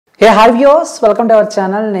Hey, hi viewers, welcome to our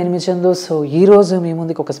channel. నేను మీ Chandu. So ఈ రోజు మీ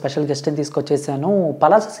ముందుకు ఒక స్పెషల్ గెస్ట్ ని తీసుకొచ్చేసాను.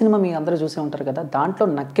 పలాస సినిమా మీ అందరూ చూసే ఉంటారు కదా. దాంట్లో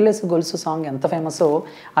నక్కిలేసి గొలుసు సాంగ్ ఎంత ఫేమస్,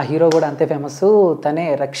 ఆ హీరో కూడా అంతే ఫేమస్. తనే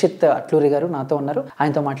రక్షిత్ అట్లూరి గారు నాతో ఉన్నారు.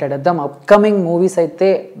 ఆయనతో మాట్లాడేద్దాం. అప్కమింగ్ మూవీస్ అయితే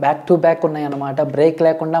బ్యాక్ టు బ్యాక్ ఉన్నాయన్నమాట. బ్రేక్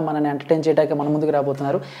లేకుండా మనల్ని ఎంటర్టైన్ చేయడానికి మన ముందుకు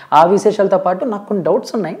రాబోతున్నారు. ఆ విశేషాలతో పాటు నాకు కొన్ని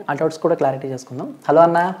డౌట్స్ ఉన్నాయి. ఆ డౌట్స్ కూడా క్లారిటీ చేసుకుందాం. హలో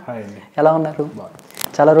అన్న, ఎలా ఉన్నారు?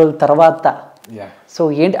 చాలా రోజుల తర్వాత. సో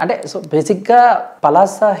ఏంటి అంటే, సో బేసిక్గా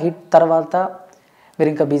పలాసా హిట్ తర్వాత మీరు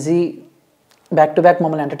ఇంకా బిజీ బ్యాక్ టు బ్యాక్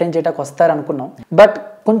మమ్మల్ని ఎంటర్టైన్ చేయడానికి వస్తారనుకున్నాం. బట్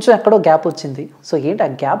కొంచెం ఎక్కడో గ్యాప్ వచ్చింది. సో ఏంటి ఆ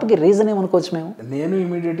గ్యాప్కి రీజన్ ఏమనుకోవచ్చు? నేను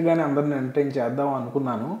ఇమీడియట్గానే అందరిని ఎంటర్టైన్ చేద్దాం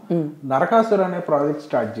అనుకున్నాను. నరకాసుర అనే ప్రాజెక్ట్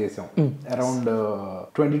స్టార్ట్ చేసాం అరౌండ్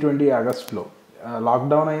 2020 ఆగస్ట్లో.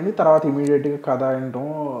 లాక్డౌన్ అయింది, తర్వాత ఇమీడియట్గా కథ ఏంటో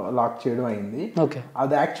లాక్ చేయడం అయింది.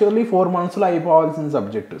 అది యాక్చువల్లీ 4 monthsలో అయిపోవాల్సిన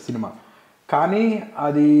సబ్జెక్ట్ సినిమా. కానీ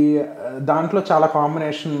అది దాంట్లో చాలా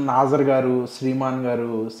కాంబినేషన్, నాజర్ గారు, శ్రీమాన్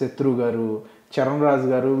గారు, శత్రు గారు, చరణ్ రాజ్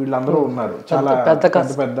గారు, వీళ్ళందరూ ఉన్నారు. చాలా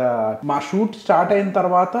పెద్ద పెద్ద. మా షూట్ స్టార్ట్ అయిన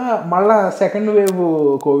తర్వాత మళ్ళా సెకండ్ వేవ్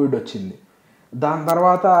కోవిడ్ వచ్చింది. దాని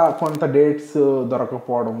తర్వాత కొంత డేట్స్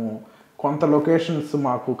దొరకకపోవడము, కొంత లొకేషన్స్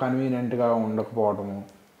మాకు కన్వీనియంట్గా ఉండకపోవడము,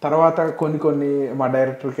 తర్వాత కొన్ని మా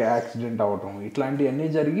డైరెక్టర్కి యాక్సిడెంట్ అవ్వడం, ఇట్లాంటివన్నీ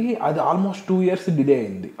జరిగి అది ఆల్మోస్ట్ 2 years డిలే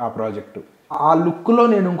అయింది ఆ ప్రాజెక్టు. ఆ లుక్లో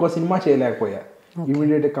నేను ఇంకో సినిమా చేయలేకపోయా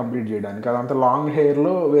ఇమీడియట్గా కంప్లీట్ చేయడానికి. అదంతా లాంగ్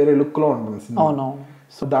హెయిర్లో వేరే లుక్లో ఉంటుంది సినిమా.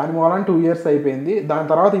 సో దాని మూలం 2 years అయిపోయింది. దాని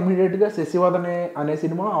తర్వాత ఇమీడియట్గా శశివదనే అనే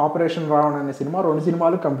సినిమా, ఆపరేషన్ రావణ్ అనే సినిమా, 2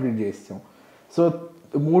 సినిమాలు కంప్లీట్ చేస్తాం. సో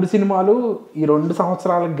 3 సినిమాలు ఈ 2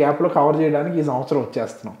 సంవత్సరాల గ్యాప్లో కవర్ చేయడానికి ఈ సంవత్సరం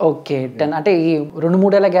వచ్చేస్తున్నాం. ఓకే, 10 అంటే ఈ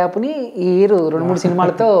 2-3 ఏళ్ళ గ్యాప్ని ఈ ఇయర్ 2-3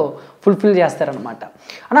 సినిమాలతో ఫుల్ఫిల్ చేస్తారనమాట.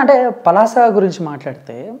 అంటే పలాసా గురించి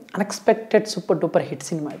మాట్లాడితే unexpected super duper hit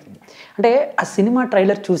cinema ఇది. అంటే ఆ సినిమా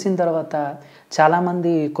ట్రైలర్ చూసిన తర్వాత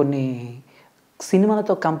చాలామంది కొన్ని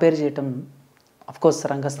సినిమాలతో కంపేర్ చేయటం, అఫ్కోర్స్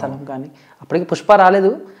రంగస్థలం కానీ, అప్పటికి పుష్ప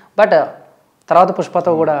రాలేదు, బట్ తర్వాత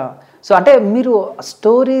పుష్పతో కూడా. సో అంటే మీరు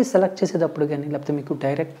స్టోరీ సెలెక్ట్ చేసేటప్పుడు కానీ, లేకపోతే మీకు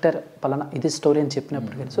డైరెక్టర్ పలానా ఇది స్టోరీ అని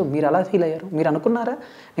చెప్పినప్పుడు కానీ, సో మీరు అలా ఫీల్ అయ్యారు? మీరు అనుకున్నారా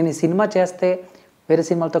నేను ఈ సినిమా చేస్తే వేరే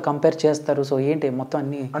సినిమాలతో కంపేర్ చేస్తారు, సో ఏంటి మొత్తం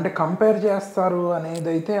అన్ని అంటే కంపేర్ చేస్తారు అనేది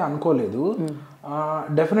అయితే అనుకోలేదు.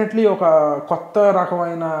 డెఫినెట్లీ ఒక కొత్త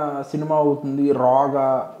రకమైన సినిమా అవుతుంది, రాగా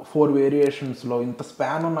 4 వేరియేషన్స్లో ఇంత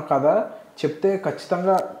స్పాన్ ఉన్న కథ చెప్తే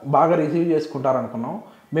ఖచ్చితంగా బాగా రిసీవ్ చేసుకుంటారు అనుకున్నాం.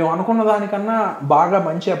 మేము అనుకున్న దానికన్నా బాగా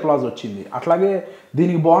మంచి అప్లాజ్ వచ్చింది. అట్లాగే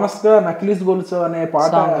దీనికి బోనస్గా నక్కిలేసి గొలుసు అనే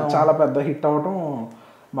పాట చాలా పెద్ద హిట్ అవ్వటం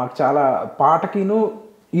మాకు చాలా, పాటకిను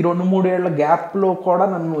ఈ 2-3 ఏళ్ల గ్యాప్లో కూడా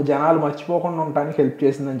నన్ను జనాలు మర్చిపోకుండా ఉండడానికి హెల్ప్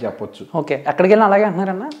చేసిందని చెప్పొచ్చు. ఓకే, అక్కడికి వెళ్ళి అలాగే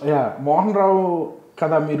అంటున్నారన్నా? మోహన్ రావు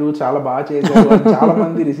కదా మీరు చాలా బాగా చేశారు, చాలా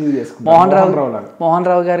మంది రిసీవ్ చేసుకున్నారు. మోహన్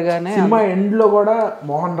రావు గారు కానీ సినిమా ఎండ్లో కూడా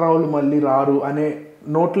మోహన్ రావులు మళ్ళీ రారు అనే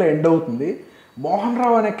నోట్లో ఎండ్ అవుతుంది. మోహన్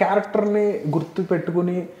రావు అనే క్యారెక్టర్ని గుర్తు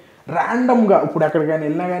పెట్టుకుని ర్యాండమ్గా ఇప్పుడు ఎక్కడికైనా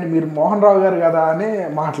వెళ్ళినా కానీ మీరు మోహన్ రావు గారు కదా అని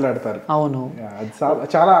మాట్లాడతారు. అవును, అది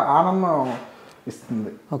చాలా ఆనందం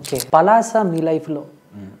ఇస్తుంది. ఓకే, పలాసా మీ లైఫ్లో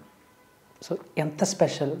సో ఎంత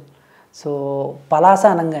స్పెషల్? సో పలాస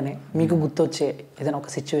అనగానే మీకు గుర్తొచ్చే ఏదైనా ఒక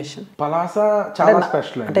సిచ్యువేషన్? పలాస చాలా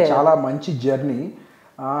స్పెషల్ అంటే చాలా మంచి జర్నీ.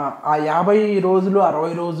 ఆ 50 రోజులు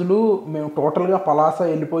 60 రోజులు మేము టోటల్గా పలాస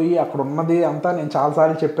వెళ్ళిపోయి అక్కడ ఉన్నది అంతా నేను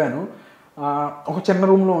చాలాసార్లు చెప్పాను. ఒక చిన్న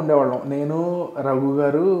రూమ్లో ఉండేవాళ్ళం. నేను, రఘు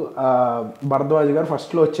గారు, భరద్వాజ్ గారు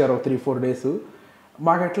ఫస్ట్లో వచ్చారు 3-4 days.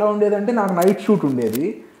 మాకు ఎట్లా ఉండేదంటే నాకు నైట్ షూట్ ఉండేది.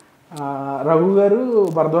 రఘు గారు,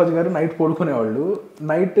 భరద్వాజ్ గారు నైట్ పడుకునేవాళ్ళు.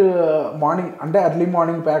 నైట్ మార్నింగ్ అంటే ఎర్లీ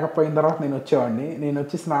మార్నింగ్ ప్యాకప్ అయిన తర్వాత నేను వచ్చేవాడిని. నేను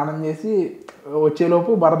వచ్చి స్నానం చేసి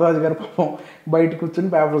వచ్చేలోపు భరద్వాజ్ గారు పాపం బయట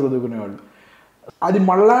కూర్చొని పేపర్ చదువుకునేవాళ్ళు. అది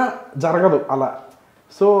మళ్ళా జరగదు అలా.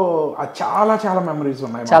 సో అది చాలా చాలా మెమరీస్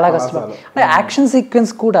ఉన్నాయి. చాలా కష్టం. అంటే యాక్షన్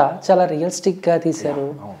సీక్వెన్స్ కూడా చాలా రియలిస్టిక్గా తీశారు.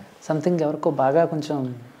 సంథింగ్ ఎవరికో బాగా కొంచెం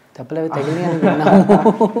దెబ్బలు తగిలి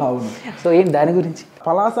అవును. సో ఏంటి దాని గురించి?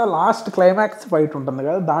 పలాస లాస్ట్ క్లైమాక్స్ ఫైట్ ఉంటుంది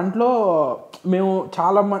కదా, దాంట్లో మేము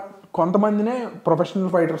చాలా కొంతమందినే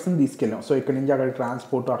ప్రొఫెషనల్ ఫైటర్స్ని తీసుకెళ్ళాం. సో ఇక్కడ నుంచి అక్కడ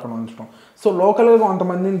ట్రాన్స్పోర్ట్ అక్కడ ఉంచడం. సో లోకల్గా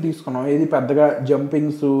కొంతమందిని తీసుకున్నాం. ఏది పెద్దగా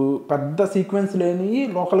జంపింగ్స్ పెద్ద సీక్వెన్స్ లేని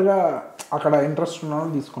లోకల్గా అక్కడ ఇంట్రెస్ట్ ఉన్న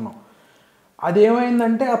తీసుకున్నాం.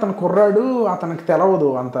 అదేమైందంటే అతను కుర్రాడు, అతనికి తెలవదు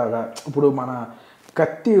అంతగా. ఇప్పుడు మన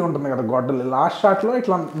కత్తి ఉంటుంది కదా గొడ్డలు, లాస్ట్ షాట్లో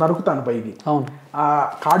ఇట్లా నరుకుతాను పైకి,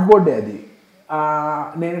 కార్డ్బోర్డే అది.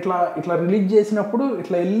 నేను ఇట్లా రిలీజ్ చేసినప్పుడు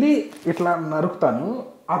ఇట్లా వెళ్ళి ఇట్లా నరుకుతాను.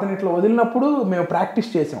 అతను ఇట్లా వదిలినప్పుడు మేము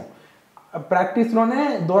ప్రాక్టీస్ చేసాం. ప్రాక్టీస్లోనే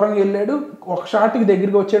దూరంగా వెళ్ళాడు, ఒక షాట్కి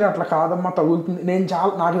దగ్గరికి వచ్చాడు. అట్లా కాదమ్మా తగులుతుంది.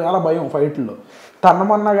 నాకు చాలా భయం ఫైట్లో.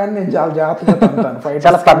 తన్నమన్నా కానీ నేను చాలా జాగ్రత్తగా తంతాను. ఫైట్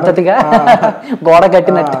చాలా పద్ధతిగా గోడ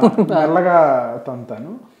కట్టినట్టు మెల్లగా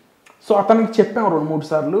తంతాను. సో అతనికి చెప్పాము 2-3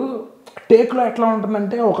 సార్లు. టేక్లో ఎట్లా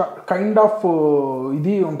ఉంటుందంటే ఒక కైండ్ ఆఫ్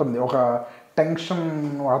ఇది ఉంటుంది, ఒక టెన్షన్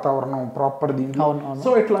వాతావరణం ప్రాపర్ దీంట్లో. సో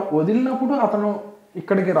ఇట్లా వదిలినప్పుడు అతను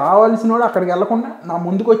ఇక్కడికి రావాల్సిన వాడు అక్కడికి వెళ్ళకుండా నా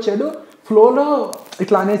ముందుకు వచ్చాడు, ఫ్లోలో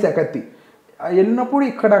ఇట్లా అనేసి ఎకత్తి వెళ్ళినప్పుడు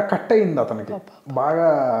ఇక్కడ కట్ అయింది అతనికి, బాగా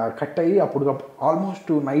కట్ అయ్యి అప్పుడు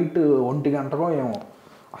ఆల్మోస్ట్ నైట్ 1 గంటకో ఏమో,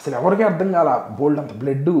 అసలు ఎవరికీ అర్థం కాల, బోల్డ్ అంత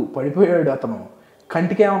బ్లడ్ పడిపోయాడు అతను,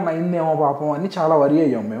 కంటికి ఏమన్నా అయిందేమో పాపం అని చాలా వరి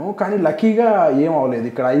అయ్యాం మేము. కానీ లక్కీగా ఏం అవ్వలేదు.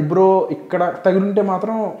 ఇక్కడ ఐబ్రో ఇక్కడ తగిలింటే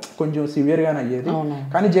మాత్రం కొంచెం సివియర్గానే అయ్యేది,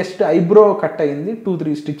 కానీ జస్ట్ ఐబ్రో కట్ అయింది,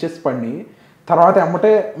 2-3 స్టిచెస్ పడి. తర్వాత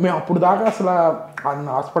ఎమ్మటే మేము అప్పుడు దాకా అసలు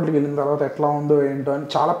హాస్పిటల్కి వెళ్ళిన తర్వాత ఎట్లా ఉందో ఏంటో అని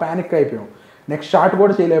చాలా ప్యానిక్ అయిపోయాం. నెక్స్ట్ షాట్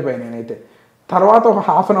కూడా చేయలేకపోయాను నేనైతే. తర్వాత ఒక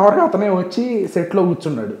 1/2 అవర్కి అతనే వచ్చి సెట్లో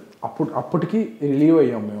కూర్చున్నాడు. అప్పటికి రిలీవ్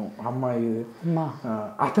అయ్యాం మేము. అమ్మాయి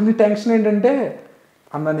అతని టెన్షన్ ఏంటంటే,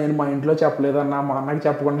 అన్న నేను మా ఇంట్లో చెప్పలేదన్నా, మా అన్నకి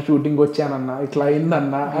చెప్పకుండా షూటింగ్ వచ్చానన్నా, ఇట్లా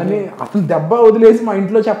అయిందన్నా అని. అతను దెబ్బ వదిలేసి మా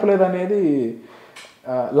ఇంట్లో చెప్పలేదు అనేది.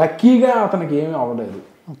 లక్కీగా అతనికి ఏమీ అవ్వలేదు.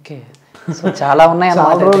 ఓకే, చాలా ఉన్నాయి.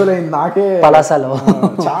 చాలా రోజులైంది నాకే పలాసాలో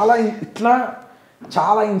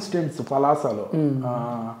చాలా ఇన్సిడెంట్స్ పలాసాలో.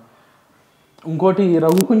 ఇంకోటి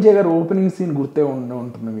రఘుకుంజే గారు ఓపెనింగ్ సీన్ గుర్తే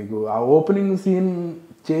ఉంటుంది మీకు. ఆ ఓపెనింగ్ సీన్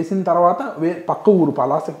చేసిన తర్వాత పక్క ఊరు,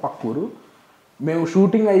 పలాసకి పక్క ఊరు, మేము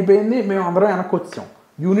షూటింగ్ అయిపోయింది, మేము అందరం వెనక్కి వచ్చాం,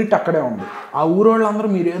 యూనిట్ అక్కడే ఉంది. ఆ ఊరు వాళ్ళందరూ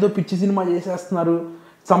మీరు ఏదో పిచ్చి సినిమా చేసేస్తున్నారు,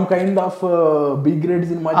 some kind of B grade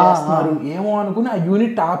cinema చేస్తున్నారు ఏమో అనుకుని ఆ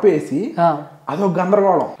యూనిట్ ఆపేసి అదొక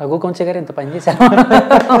గందరగోళం. రఘుకుంజే గారు ఇంత పని చేశారు.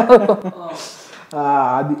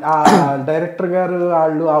 అది ఆ డైరెక్టర్ గారు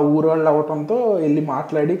వాళ్ళు ఆ ఊరు వాళ్ళు అవ్వటంతో వెళ్ళి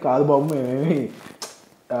మాట్లాడి, కాదు బాబు మేమేమి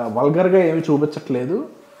వల్గర్గా ఏమి చూపించట్లేదు,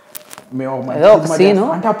 మేము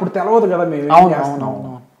అంటే అప్పుడు తెలవదు కదా మేము చేస్తున్నాం.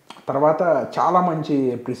 తర్వాత చాలా మంచి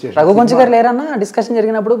అప్రిసియేషన్. రఘుకుంజే గారు లేరన్నా డిస్కషన్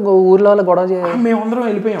జరిగినప్పుడు ఊర్లో గొడవ మేమందరం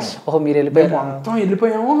వెళ్ళిపోయాం. మీరు వెళ్ళిపోయారు? మొత్తం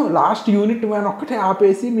వెళ్ళిపోయాము. లాస్ట్ యూనిట్ మేము ఒక్కటే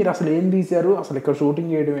ఆపేసి, మీరు అసలు ఏం తీశారు, అసలు ఇక్కడ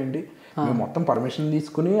షూటింగ్ చేయడం ఏంటి, మేము మొత్తం పర్మిషన్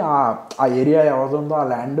తీసుకుని ఆ ఏరియా ఎవరు ఉందో ఆ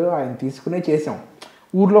ల్యాండ్ ఆయన తీసుకునే చేసాం.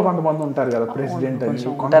 ఊర్లో కొంతమంది ఉంటారు కదా, ప్రెసిడెంట్ అని,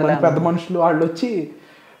 కొంతమంది పెద్ద మనుషులు, వాళ్ళు వచ్చి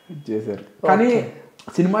చేశారు. కానీ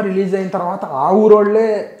సినిమా రిలీజ్ అయిన తర్వాత ఆ ఊరోళ్ళే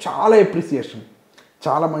చాలా అప్రిసియేషన్,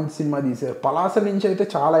 చాలా మంచి సినిమా తీశారు. పలాస నుంచి అయితే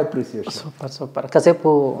చాలా అప్రిసియేషన్. Super super. కాసేపు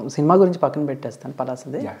సినిమా గురించి పక్కన పెట్టేస్తాను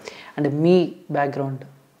పలాసది. అండ్ మీ బ్యాక్గ్రౌండ్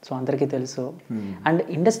సో అందరికీ తెలుసు. అండ్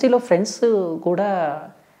ఇండస్ట్రీలో ఫ్రెండ్స్ కూడా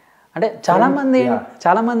అంటే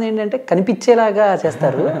చాలామంది ఏంటంటే కనిపించేలాగా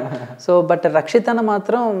చేస్తారు. సో బట్ రక్షిత్ అన్న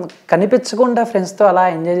మాత్రం కనిపించకుండా ఫ్రెండ్స్తో అలా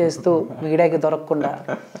ఎంజాయ్ చేస్తూ మీడియాకి దొరకకుండా.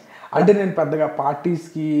 అంటే నేను పెద్దగా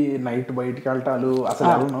పార్టీస్కి నైట్ బయటికి వెళ్ళటాలు అసలు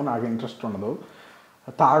ఎవరు నాకు ఇంట్రెస్ట్ ఉండదు,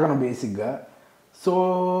 తాగను బేసిక్గా. సో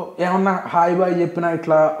ఏమన్నా హాయ్ బాయ్ చెప్పినా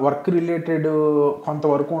ఇట్లా వర్క్ రిలేటెడ్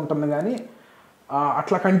కొంతవరకు ఉంటుంది, కానీ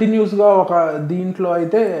అట్లా కంటిన్యూస్గా ఒక దీంట్లో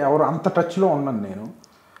అయితే ఎవరు అంత టచ్లో ఉన్నాను నేను.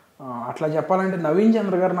 అట్లా చెప్పాలంటే నవీన్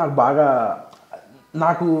చంద్ర గారు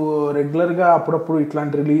నాకు రెగ్యులర్గా అప్పుడప్పుడు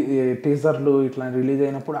ఇట్లాంటి టీజర్లు ఇట్లాంటి రిలీజ్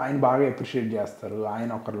అయినప్పుడు ఆయన బాగా అప్రిషియేట్ చేస్తారు,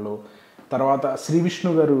 ఆయన ఒకళ్ళు. తర్వాత శ్రీ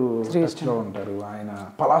విష్ణు గారు టచ్లో ఉంటారు, ఆయన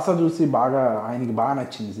పలాస చూసి ఆయనకి బాగా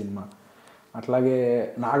నచ్చింది సినిమా. అట్లాగే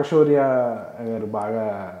నాగశౌర్య గారు బాగా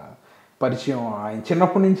పరిచయం, ఆయన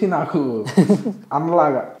చిన్నప్పటి నుంచి నాకు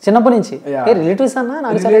అన్నలాగా. చిన్నప్పటి నుంచి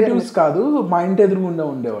రిలేటివ్స్ కాదు, మా ఇంటి ఎదురుగుండా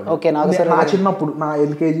ఉండేవాడు. నా చిన్నప్పుడు, నా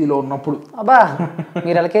ఎల్కేజీలో ఉన్నప్పుడు. అబ్బా,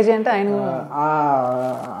 మీరు ఎల్కేజీ అంటే ఆయన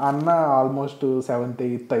అన్న ఆల్మోస్ట్ 7th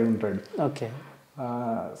 8th అయి ఉంటాడు. ఓకే,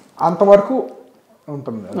 అంతవరకు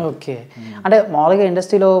ఉంటుంది. ఓకే, అంటే మామూలుగా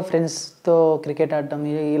ఇండస్ట్రీలో ఫ్రెండ్స్తో క్రికెట్ ఆడటం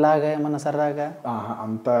ఇలాగా ఏమన్నా సరదాగా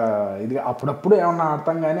అంత ఇది అప్పుడప్పుడు ఏమన్నా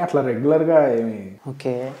ఆడతాం, కానీ అట్లా రెగ్యులర్గా ఏమి.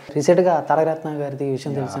 ఓకే, రీసెంట్గా తారకరత్న గారిది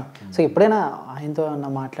విషయం తెలుసు. సో ఎప్పుడైనా ఆయనతో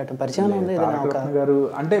మాట్లాడటం పరిచయం ఉంది? తారకరత్న గారు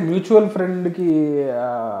అంటే మ్యూచువల్ ఫ్రెండ్కి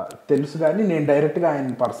తెలుసు, కానీ నేను డైరెక్ట్గా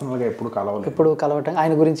ఆయన పర్సనల్గా ఎప్పుడు కలవటం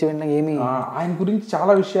ఆయన గురించి విన్నా ఏమి? ఆయన గురించి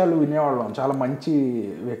చాలా విషయాలు వినేవాళ్ళం, చాలా మంచి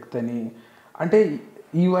వ్యక్తి అని. అంటే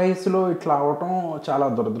ఈ వయసులో ఇట్లా అవటం చాలా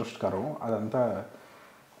దురదృష్టకరం, అదంతా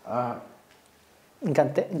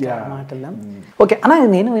ఇంకంతే మాటలు. ఓకే అన్న,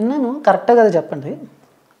 నేను విన్నాను కరెక్టే కదా చెప్పండి,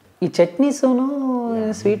 ఈ చట్నీసును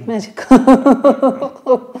స్వీట్ మ్యాజిక్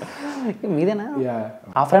మీదేనా?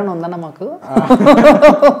 ఆఫర్ ఉందన్న మాకు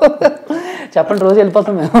చెప్పండి, రోజు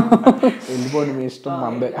వెళ్ళిపోతాం మేము. వెళ్ళిపోండి, మీ ఇష్టం,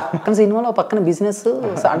 మందే. పక్కన సినిమాలో పక్కన బిజినెస్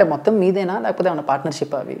అంటే మొత్తం మీదేనా, లేకపోతే ఏమన్నా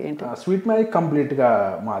పార్ట్నర్షిప్ అవి ఏంటి? స్వీట్ మ్యాజిక్ కంప్లీట్ గా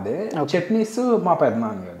మాదే. చట్నీస్ మా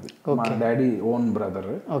పెద్దనాన్న గారిది, మా daddy own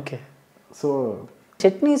brother. Okay, so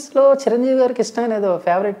chutneys లో చిరంజీవి గారికి ఇష్టమైన ఏదో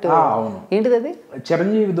ఫేవరెట్ ఏంటిది? అది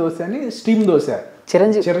చిరంజీవి దోశ అని, స్టీమ్ దోశ.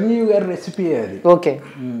 చిరంజీవి గారి రెసిపీ అది. ఓకే,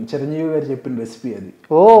 చిరంజీవి గారు చెప్పిన రెసిపీ అది.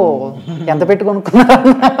 ఓ, ఎంత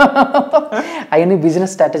పెట్టుకొనుకున్నారు అవన్నీ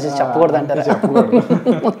బిజినెస్ స్ట్రాటజీ చెప్పకూడదు అంటారా?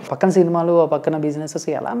 పక్కన సినిమాలు పక్కన బిజినెస్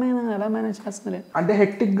ఎలా మేనేజ్ చేస్తున్నారు? అంటే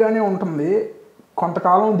హెక్టిక్ గానే ఉంటుంది.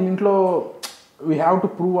 కొంతకాలం దీంట్లో we have to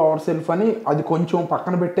prove our self అని అది కొంచెం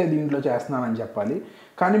పక్కన పెట్టే దీంట్లో చేస్తున్నానని చెప్పాలి.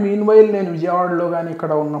 కానీ మీన్ వైల్ నేను విజయవాడలో కానీ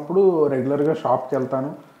ఇక్కడ ఉన్నప్పుడు రెగ్యులర్గా షాప్కి వెళ్తాను,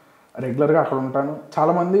 రెగ్యులర్గా అక్కడ ఉంటాను.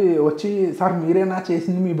 చాలామంది వచ్చి సార్ మీరేనా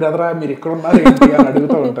చేసింది, మీ బ్రదరా, మీరు ఎక్కడ ఉన్నారు ఏంటి అని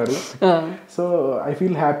అడుగుతూ ఉంటారు. So I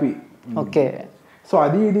feel happy. Okay. So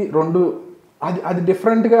అది ఇది రెండు, అది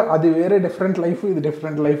డిఫరెంట్గా, అది వేరే డిఫరెంట్ లైఫ్, ఇది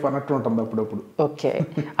డిఫరెంట్ లైఫ్ అన్నట్టు ఉంటుంది అప్పుడప్పుడు. ఓకే.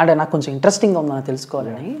 అంటే నాకు కొంచెం ఇంట్రెస్టింగ్గా ఉందని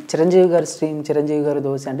తెలుసుకోవాలని, చిరంజీవి గారి చిరంజీవి గారి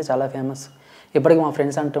దోశ అంటే చాలా ఫేమస్. ఇప్పటికీ మా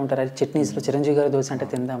ఫ్రెండ్స్ అంటూ ఉంటారు అది చట్నీస్లో చిరంజీవి గారి దోశ అంటే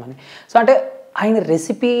తిందామని. సో అంటే ఆయన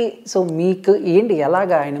రెసిపీ, సో మీకు ఏంటి,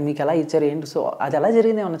 ఎలాగా ఆయన మీకు ఎలా ఇచ్చారు ఏంటి, సో అది ఎలా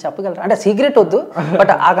జరిగింది ఏమన్నా చెప్పగలరా? అంటే సీక్రెట్ వద్దు,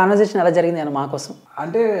 బట్ ఆ కాన్వర్సేషన్ ఎలా జరిగింది అని మా కోసం.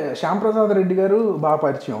 అంటే శ్యామ్ ప్రసాద్ రెడ్డి గారు బాగా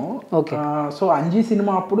పరిచయం. ఓకే. సో అంజీ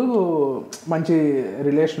సినిమా అప్పుడు మంచి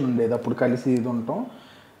రిలేషన్ ఉండేది, అప్పుడు కలిసి ఇది ఉంటాం.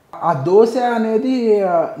 ఆ దోశ అనేది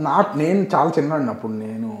నేను చాలా చిన్నాడిని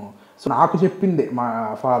అప్పుడు, సో నాకు చెప్పిందే మా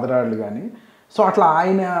ఫాదర్ వాళ్ళు కానీ. సో అట్లా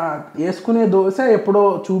ఆయన వేసుకునే దోశ ఎప్పుడో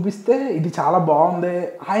చూపిస్తే ఇది చాలా బాగుంది.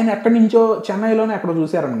 ఆయన ఎక్కడి నుంచో చెన్నైలోనే ఎక్కడో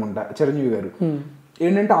చూశారనుకుంటా చిరంజీవి గారు.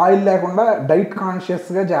 ఏంటంటే ఆయిల్ లేకుండా డైట్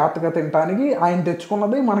కాన్షియస్గా జాగ్రత్తగా తినడానికి ఆయన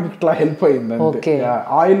తెచ్చుకున్నది మనకి ఇట్లా హెల్ప్ అయింది. అంతే,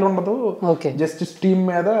 ఆయిల్ ఉండదు, జస్ట్ స్టీమ్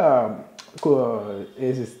మీద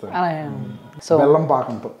వేసిస్తారు. సో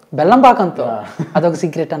బెల్లం పాకంతో అదొక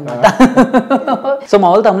సీక్రెట్ అన్నమాట. సో మా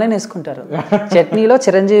వాళ్ళు తమలేని వేసుకుంటారు చట్నీలో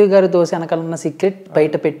చిరంజీవి గారి దోశ వెనకాల ఉన్న సీక్రెట్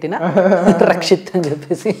బయట పెట్టిన రక్షిత్ అని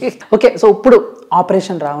చెప్పేసి. ఓకే. సో ఇప్పుడు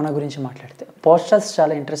ఆపరేషన్ రావణ గురించి మాట్లాడితే పోస్టర్స్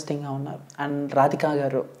చాలా ఇంట్రెస్టింగ్గా ఉన్నారు. అండ్ రాధికా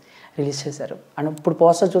గారు రిలీజ్ చేశారు. అండ్ ఇప్పుడు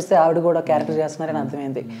పోస్టర్ చూస్తే ఆవిడ కూడా క్యారెక్టర్ చేస్తున్నారని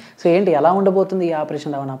అర్థమైంది. సో ఏంటి, ఎలా ఉండబోతుంది ఈ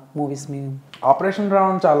ఆపరేషన్ రావణ మూవీస్? మీ ఆపరేషన్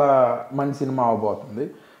రావణ చాలా మంచి సినిమా అవబోతుంది.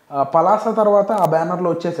 పలాస తర్వాత ఆ బ్యానర్లో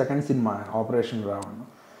వచ్చే సెకండ్ సినిమా ఆపరేషన్ రావణ.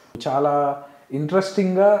 చాలా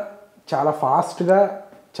ఇంట్రెస్టింగ్గా, చాలా ఫాస్ట్గా,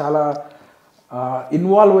 చాలా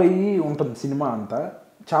ఇన్వాల్వ్ అయ్యి ఉంటుంది సినిమా అంతా.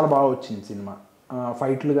 చాలా బాగా వచ్చింది సినిమా.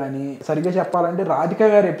 ఫైట్లు కానీ, సరిగ్గా చెప్పాలంటే రాధిక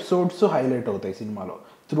గారి ఎపిసోడ్స్ హైలైట్ అవుతాయి సినిమాలో.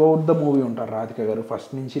 త్రూ అవుట్ ద మూవీ ఉంటారు రాధిక గారు,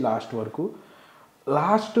 ఫస్ట్ నుంచి లాస్ట్ వరకు.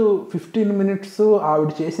 లాస్ట్ 15 minutes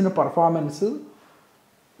ఆవిడ చేసిన పర్ఫార్మెన్స్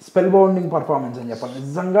స్పెల్ బౌండింగ్ పర్ఫార్మెన్స్ అని చెప్పాలి.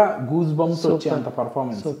 నిజంగా గూస్ బంప్స్ వచ్చేంత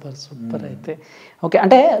పర్ఫార్మెన్స్. సూపర్. అయితే ఓకే.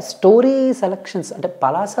 అంటే స్టోరీ సెలక్షన్స్, అంటే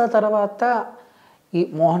పలాస తర్వాత ఈ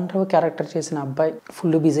మోహన్ రావు క్యారెక్టర్ చేసిన అబ్బాయి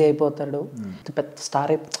ఫుల్ బిజీ అయిపోతాడు, పెద్ద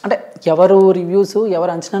స్టార్ అంటే ఎవరు రివ్యూస్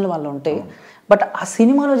ఎవరు అంచనాలు వాళ్ళు ఉంటాయి. బట్ ఆ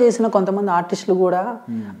సినిమాలో చేసిన కొంతమంది ఆర్టిస్టులు కూడా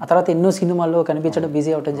ఆ తర్వాత ఎన్నో సినిమాల్లో కనిపించడం,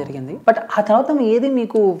 బిజీ అవడం జరిగింది. బట్ ఆ తర్వాత ఏది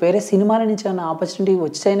మీకు వేరే సినిమాల నుంచి ఏమైనా ఆపర్చునిటీ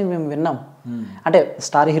వచ్చాయని మేము విన్నాం. అంటే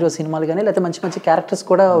స్టార్ హీరో సినిమాలు కానీ లేకపోతే మంచి మంచి క్యారెక్టర్స్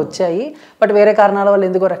కూడా వచ్చాయి, బట్ వేరే కారణాల వల్ల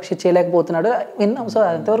ఎందుకో రక్షిత్ చేయలేకపోతున్నాడు విన్నాం. సో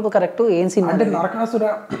అంతవరకు కరెక్ట్ ఏం సినిమా అంటే నరకాసుర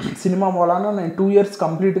సినిమా మూలాన నేను 2 years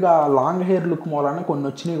కంప్లీట్గా లాంగ్ హెయిర్ లుక్ మూలాన కొన్ని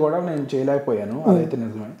వచ్చినాయి కూడా నేను చేయలేకపోయాను, అదైతే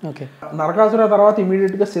నిజమే. ఓకే. నరకాసుర తర్వాత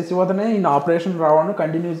ఇమీడియట్గా శశివదనే ఈ ఆపరేషన్ రావడం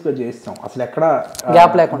కంటిన్యూస్గా చేస్తాం, అసలు ఎక్కడ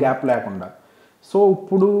గ్యాప్ లేకుండా. సో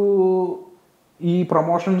ఇప్పుడు ఈ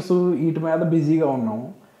ప్రమోషన్స్ వీటి మీద బిజీగా ఉన్నాము.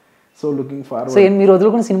 So looking forward. సో మీరు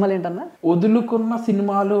వదులుకున్న సినిమాలు ఏంటన్నా? వదులుకున్న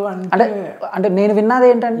సినిమాలు అంటే నేను విన్నది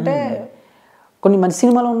ఏంటంటే కొన్ని మంచి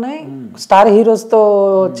సినిమాలు ఉన్నాయి, స్టార్ హీరోస్తో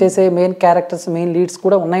చేసే మెయిన్ క్యారెక్టర్స్, మెయిన్ లీడ్స్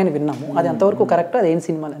కూడా ఉన్నాయని విన్నాము. అది ఎంతవరకు కరెక్ట్? అది ఏం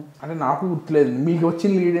సినిమాలు అని అంటే నాకు గుర్తులేదు. మీకు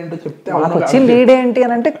వచ్చిన లీడ్ ఏంటో చెప్తే. నాకు వచ్చిన లీడ్ ఏంటి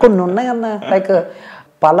అని అంటే కొన్ని ఉన్నాయన్న, లైక్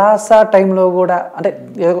పలాస టైంలో కూడా, అంటే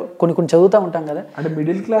కొన్ని చదువుతూ ఉంటాం కదా. అంటే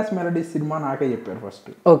మిడిల్ క్లాస్ మెలడీస్ సినిమా నాకే చెప్పారు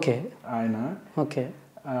ఫస్ట్. ఓకే. ఆయన ఓకే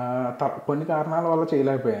కొన్ని కారణాల వల్ల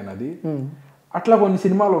చేయలేకపోయాను అది. అట్లా కొన్ని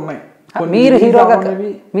సినిమాలు ఉన్నాయి. మీరు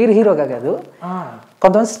హీరోగా కాదు,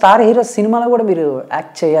 కొంతమంది స్టార్ హీరో సినిమాలో కూడా మీరు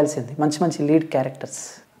యాక్ట్ చేయాల్సింది, మంచి మంచి లీడ్ క్యారెక్టర్స్.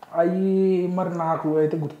 అవి మరి నాకు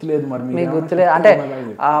అయితే గుర్తులేదు. మరి మీకు గుర్తులేదు అంటే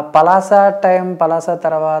పలాస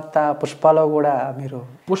తర్వాత పుష్పలో కూడా మీరు.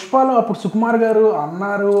 పుష్పలో అప్పుడు సుకుమార్ గారు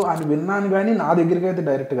అన్నారు అని విన్నాను, కానీ నా దగ్గరికి అయితే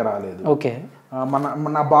డైరెక్ట్గా రాలేదు. ఓకే.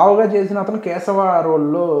 నా బావగా చేసిన అతను కేశవ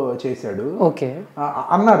రోల్లో చేశాడు. ఓకే.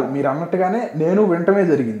 అన్నారు మీరు అన్నట్టుగానే, నేను వింటమే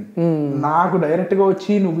జరిగింది. నాకు డైరెక్ట్గా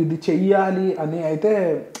వచ్చి నువ్వు ఇది చెయ్యాలి అని అయితే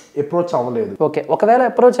అప్రోచ్ అవ్వలేదు. ఓకే. ఒకవేళ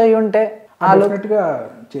అప్రోచ్ అయ్యి ఉంటే డెఫినెట్గా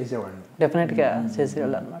చేసేవాడిని. డెఫినెట్గా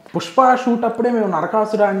చేసేవాళ్ళు అనమాట. పుష్ప షూట్ అప్పుడే మేము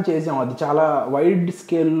నరకాసుర అని చేసాం. అది చాలా వైడ్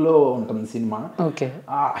స్కేల్లో ఉంటుంది సినిమా. ఓకే.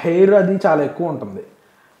 ఆ హెయిర్ అది చాలా ఎక్కువ ఉంటుంది,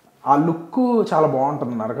 ఆ లుక్ చాలా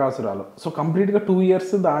బాగుంటుంది నరకాసురాలో. సో కంప్లీట్గా 2 years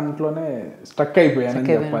దాంట్లోనే స్టక్ అయిపోయాను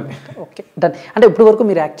చెప్పాలి. ఓకే. అంటే ఇప్పుడు వరకు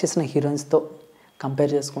మీరు యాక్ట్ చేసిన హీరోయిన్స్తో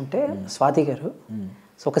కంపేర్ చేసుకుంటే స్వాతి గారు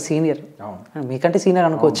ఒక సీనియర్, మీకంటే సీనియర్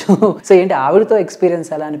అనుకోవచ్చు. సో ఏంటి ఆవిడతో ఎక్స్పీరియన్స్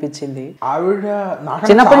ఎలా అనిపించింది? ఆవిడ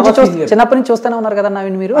చిన్నప్పటి నుంచి చూస్తూనే ఉన్నారు కదా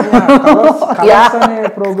నవీన్ మీరు.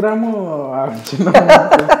 ప్రోగ్రాము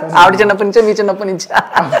ఆవిడ చిన్నప్పటి నుంచే, మీ చిన్నప్పటి నుంచి?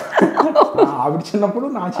 ఆవిడ చిన్నప్పుడు,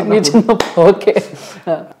 నా చిన్నప్పుడు. ఓకే.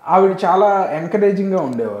 ఆవిడ చాలా ఎంకరేజింగ్ గా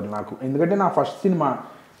ఉండేవారు నాకు, ఎందుకంటే నా ఫస్ట్ సినిమా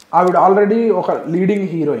ఆవిడ ఆల్రెడీ ఒక లీడింగ్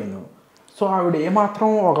హీరోయిన్. సో ఆవిడ ఏమాత్రం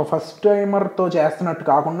ఒక ఫస్ట్ టైమర్తో చేస్తున్నట్టు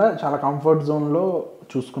కాకుండా చాలా కంఫర్ట్ జోన్లో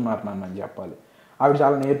చూసుకున్నారు నన్ను అని చెప్పాలి. ఆవిడ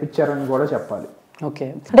చాలా నేర్పించారని కూడా చెప్పాలి. ఓకే,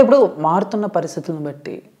 అంటే ఇప్పుడు మారుతున్న పరిస్థితులను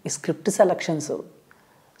బట్టి ఈ స్క్రిప్ట్ సెలక్షన్స్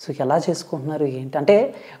సో ఎలా చేసుకుంటున్నారు ఏంటి అంటే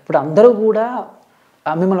ఇప్పుడు అందరూ కూడా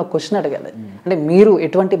మిమ్మల్ని ఒక క్వశ్చన్ అడగాలి. అంటే మీరు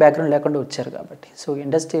ఎటువంటి బ్యాక్గ్రౌండ్ లేకుండా వచ్చారు కాబట్టి సో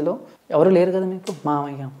ఇండస్ట్రీలో ఎవరు లేరు కదా మీకు,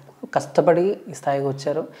 మామయ్య కష్టపడి ఈ స్థాయికి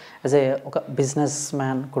వచ్చారు యాజ్ ఏ ఒక బిజినెస్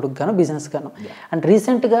మ్యాన్ కొడుకుగాను బిజినెస్ గాను. అండ్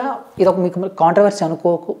రీసెంట్గా ఇది ఒక మీకు కాంట్రవర్సీ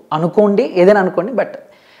అనుకోండి ఏదైనా అనుకోండి, బట్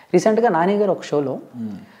రీసెంట్గా నాని గారు ఒక షోలో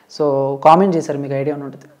సో కామెంట్ చేశారు, మీకు ఐడియా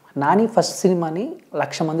ఉంటుంది. నాని ఫస్ట్ సినిమాని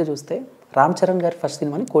 1,00,000 మంది చూస్తే రామ్ చరణ్ గారి ఫస్ట్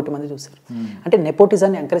సినిమాని 1,00,00,000 మంది చూశారు. అంటే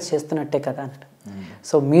నెపోటిజాన్ని ఎంకరేజ్ చేస్తున్నట్టే కదా అన్నట్టు.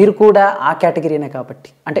 సో మీరు కూడా ఆ కేటగిరీనే కాబట్టి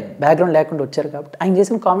అంటే బ్యాక్గ్రౌండ్ లేకుండా వచ్చారు కాబట్టి ఆయన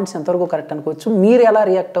చేసిన కామెంట్స్ ఎంతవరకు కరెక్ట్ అనుకోవచ్చు, మీరు ఎలా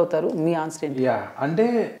రియాక్ట్ అవుతారు, మీ ఆన్సర్ ఏంటి? అంటే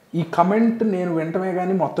ఈ కమెంట్ నేను వెంటనే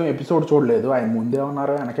కానీ మొత్తం ఎపిసోడ్ చూడలేదు, ఆయన ముందే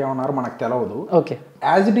ఉన్నారు వెనకే ఉన్నారు మనకు తెలియదు. ఓకే,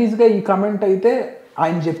 యాజ్ ఇట్ ఈస్గా ఈ కమెంట్ అయితే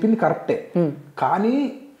ఆయన చెప్పింది కరెక్టే. కానీ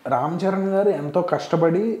రామ్ చరణ్ గారు ఎంతో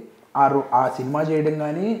కష్టపడి ఆ సినిమా చేయడం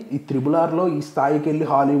కానీ ఈ RRRలో ఈ స్థాయికి వెళ్ళి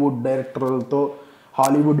హాలీవుడ్ డైరెక్టర్లతో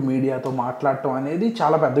హాలీవుడ్ మీడియాతో మాట్లాడటం అనేది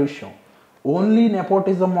చాలా పెద్ద విషయం. ఓన్లీ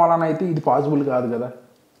నెపోటిజం వలన అయితే ఇది పాసిబుల్ కాదు కదా.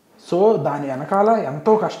 సో దాని వెనకాల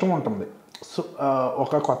ఎంతో కష్టం ఉంటుంది. సో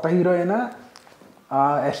ఒక కొత్త హీరో అయినా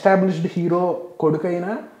ఎస్టాబ్లిష్డ్ హీరో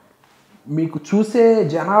కొడుకైనా మీకు చూసే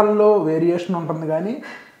జనాల్లో వేరియేషన్ ఉంటుంది, కానీ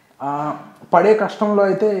పడే కష్టంలో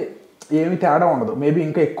అయితే ఏమి తేడా ఉండదు. మేబీ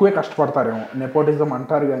ఇంకా ఎక్కువే కష్టపడతారేమో, నెపోటిజం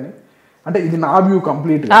అంటారు కానీ అంటే ఇది నా వ్యూ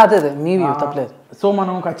కంప్లీట్గా. మీ వ్యూ తప్పలేదు. సో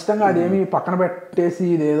మనం ఖచ్చితంగా అదేమి పక్కన పెట్టేసి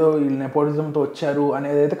ఇదేదో వీళ్ళు నెపోటిజంతో వచ్చారు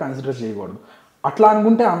అనేది అయితే కన్సిడర్ చేయకూడదు. అట్లా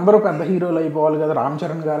అనుకుంటే అందరూ పెద్ద హీరోలు అయిపోవాలి కదా. రామ్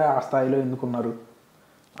చరణ్ గారే ఆ స్థాయిలో ఎందుకున్నారు,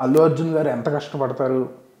 అల్లు అర్జున్ గారు ఎంత కష్టపడతారు,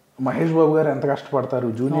 మహేష్ బాబు గారు ఎంత కష్టపడతారు,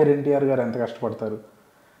 జూనియర్ ఎన్టీఆర్ గారు ఎంత కష్టపడతారు.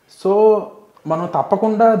 సో మనం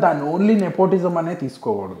తప్పకుండా దాన్ని ఓన్లీ నెపోటిజం అనే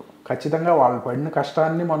తీసుకోకూడదు. ఖచ్చితంగా వాళ్ళు పడిన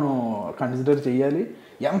కష్టాన్ని మనం కన్సిడర్ చేయాలి.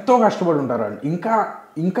 ఎంతో కష్టపడి ఉంటారు వాళ్ళు,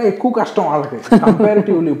 ఇంకా ఎక్కువ కష్టం వాళ్ళకి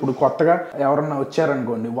కంపారిటివ్లీ. ఇప్పుడు కొత్తగా ఎవరన్నా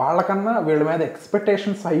వచ్చారనుకోండి, వాళ్ళకన్నా వీళ్ళ మీద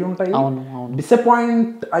ఎక్స్పెక్టేషన్స్ అయి ఉంటాయి,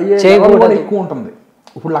 డిసప్పాయింట్ అయ్యే కూడా ఎక్కువ ఉంటుంది.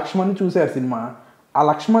 ఇప్పుడు 1,00,000 మంది చూసారు సినిమా, ఆ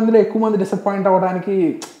 1,00,000 మందిలో ఎక్కువ మంది డిసప్పాయింట్ అవ్వడానికి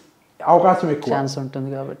అవకాశం ఎక్కువ ఛాన్స్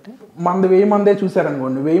ఉంటుంది. కాబట్టి 1000 మందే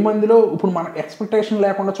చూసారనుకోండి, 1000 మందిలో ఇప్పుడు మన ఎక్స్పెక్టేషన్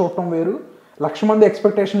లేకుండా చూడటం వేరు, 1,00,000 మంది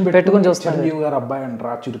ఎక్స్పెక్టేషన్ పెట్టుకుని చిరంజీవి గారు అబ్బాయి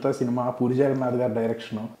అంటారా, చిరుత సినిమా, పూరి జగన్నాథ్ గారి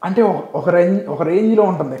డైరెక్షన్ అంటే ఒక రేంజ్లో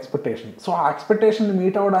ఉంటుంది ఎక్స్పెక్టేషన్. సో ఆ ఎక్స్పెక్టేషన్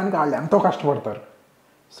మీట్ అవ్వడానికి వాళ్ళు ఎంతో కష్టపడతారు.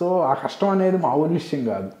 సో ఆ కష్టం అనేది మామూలు విషయం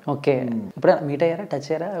కాదు. ఓకే, ఇప్పుడు మీట్ అయ్యారా, టచ్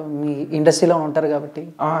అయ్యారా? మీ ఇండస్ట్రీలో ఉంటారు కాబట్టి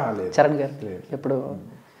చరణ్ గారు ఎప్పుడు.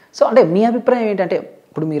 సో అంటే మీ అభిప్రాయం ఏంటంటే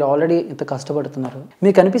ఇప్పుడు మీరు ఆల్రెడీ ఇంత కష్టపడుతున్నారు,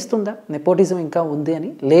 మీకు అనిపిస్తుందా నెపోటిజం ఇంకా ఉంది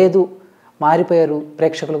అని? లేదు, మారిపోయారు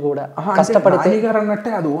ప్రేక్షకులు కూడా కష్టపడితే గారు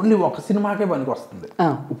అన్నట్టే అది ఓన్లీ ఒక సినిమాకే పనికి వస్తుంది.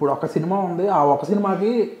 ఇప్పుడు ఒక సినిమా ఉంది, ఆ ఒక సినిమాకి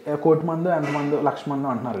 1,00,00,000 మంది ఎంతమంది 1,00,000 మంది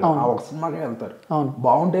అంటున్నారు, ఆ ఒక సినిమాకే వెళ్తారు.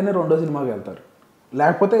 బాగుంటేనే రెండో సినిమాకి వెళ్తారు,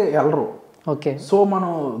 లేకపోతే వెళ్ళరు. ఓకే, సో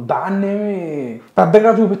మనం దాన్నేమి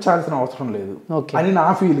పెద్దగా చూపించాల్సిన అవసరం లేదు అని నా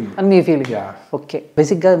ఫీలింగ్. అని మీ ఫీలింగ్. ఓకే,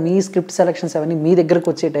 బేసిక్గా మీ స్క్రిప్ట్ సెలక్షన్స్ అవన్నీ మీ దగ్గరకు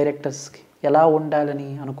వచ్చే డైరెక్టర్స్కి ఎలా ఉండాలని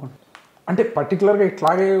అనుకుంటున్నాను? అంటే పర్టికులర్గా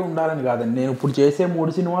ఇట్లాగే ఉండాలని కాదండి. నేను ఇప్పుడు చేసే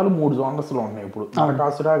 3 సినిమాలు 3 జోనర్స్లో ఉన్నాయి. ఇప్పుడు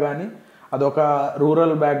నరకాసురా కానీ అదొక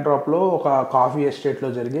రూరల్ బ్యాక్డ్రాప్లో ఒక కాఫీ ఎస్టేట్లో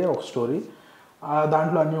జరిగే ఒక స్టోరీ.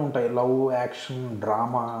 దాంట్లో అన్నీ ఉంటాయి, లవ్, యాక్షన్,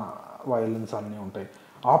 డ్రామా, వైలెన్స్ అన్నీ ఉంటాయి.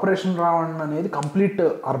 ఆపరేషన్ రావణ్ అనేది complete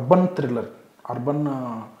urban thriller, urban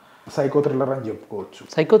psycho thriller అని చెప్పుకోవచ్చు.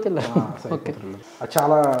 సైకో థ్రిల్లర్ అది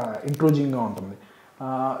చాలా ఇంట్రూజింగ్గా ఉంటుంది.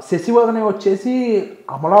 శశివదనే వచ్చేసి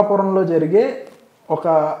అమలాపురంలో జరిగే ఒక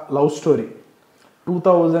లవ్ స్టోరీ,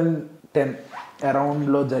 2010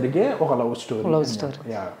 అరౌండ్లో జరిగే ఒక లవ్ స్టోరీ.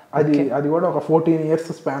 అది కూడా ఒక 14 years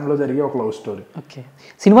స్పాన్లో జరిగే ఒక లవ్ స్టోరీ. ఓకే,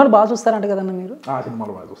 సినిమాలు బాగా చూస్తారంట కదన్న మీరు?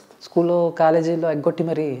 సినిమాలు బాగా చూస్తాను. స్కూల్లో కాలేజీలో ఎగ్గొట్టి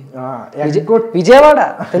మరి విజయవాడ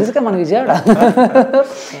తెలుసు కదా మన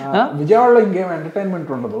విజయవాడలో ఇంకేం ఎంటర్టైన్మెంట్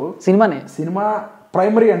ఉండదు, సినిమా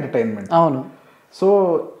ప్రైమరీ ఎంటర్టైన్మెంట్. అవును. సో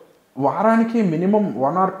వారానికి మినిమం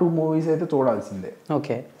 1 or 2 మూవీస్ అయితే చూడాల్సిందే.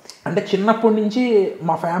 ఓకే, అంటే చిన్నప్పటి నుంచి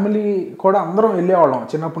మా ఫ్యామిలీ కూడా అందరం వెళ్ళేవాళ్ళం.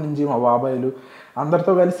 చిన్నప్పటి నుంచి మా బాబాయిలు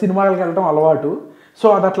అందరితో కలిసి సినిమాలకు వెళ్ళడం అలవాటు. సో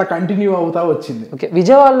అది అట్లా కంటిన్యూ అవుతా వచ్చింది. ఓకే,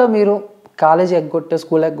 విజయవాడలో మీరు కాలేజీ ఎగ్గొట్టు,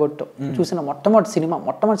 స్కూల్ ఎగ్గొట్టు చూసిన మొట్టమొదటి సినిమా,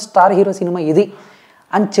 మొట్టమొదటి స్టార్ హీరో సినిమా ఇది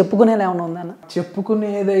అని చెప్పుకునేది ఏమైనా ఉందన్న?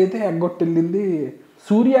 చెప్పుకునేదైతే ఎగ్గొట్టెళ్ళింది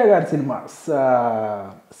సూర్య గారి సినిమా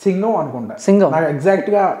సింగం అనుకుంటా. సింగం నాకు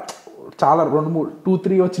ఎగ్జాక్ట్గా చాలా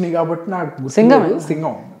 2-3 వచ్చినాయి కాబట్టి నాకు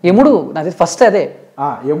సింగం. ఎముడు నాది ఫస్ట్ అదే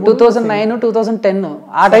 2009, 2010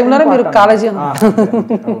 ఆ టైంలోనే మీరు కాలేజీ.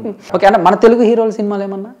 ఓకే, అంటే మన తెలుగు హీరోల సినిమాలు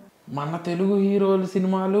ఏమన్నా? మన తెలుగు హీరోల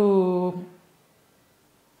సినిమాలు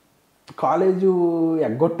కాలేజు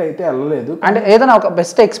ఎగ్గొట్టి అయితే వెళ్ళలేదు. అంటే ఏదైనా ఒక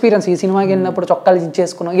బెస్ట్ ఎక్స్పీరియన్స్ ఈ సినిమాకి వెళ్ళినప్పుడు చొక్కాలు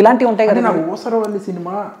ఇచ్చేసుకున్నాం ఇలాంటివి ఉంటాయి కదా. నా ఊసరవల్లి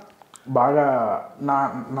సినిమా బాగా నా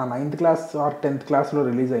 9th క్లాస్ ఆర్ 10th క్లాస్లో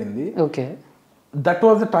రిలీజ్ అయింది. Okay, that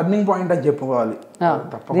was the turning point అని చెప్పుకోవాలి.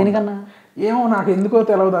 దీనికన్నా ఏమో నాకు ఎందుకో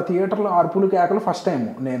తెలియదు, ఆ థియేటర్లో అరుపులు కేకలు ఫస్ట్ టైం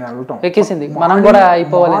నేను వెళ్ళటం ఎక్కేసింది. మనం కూడా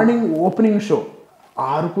అయిపోవాలి. మార్నింగ్ ఓపెనింగ్ షో, ఆ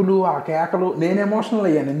అరుపులు ఆ కేకలు నేను ఎమోషనల్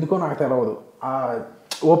అయ్యాను, ఎందుకో నాకు తెలియదు. ఆ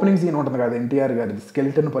ఓపెనింగ్ సీన్ ఉంటుంది కదా ఎన్టీఆర్ గారి,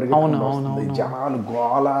 స్కెలిటన్ పరిగెత్తుకుంటూ జనాలు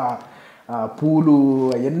గోల పూలు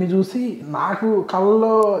అవన్నీ చూసి నాకు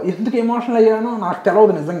కళ్ళలో ఎందుకు ఎమోషనల్ అయ్యానో నాకు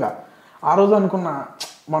తెలియదు నిజంగా. ఆ రోజు అనుకున్నా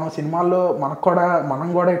మనం సినిమాల్లో మనం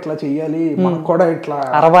కూడా ఇట్లా చెయ్యాలి, మనకు కూడా ఇట్లా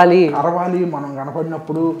అరవాలి మనం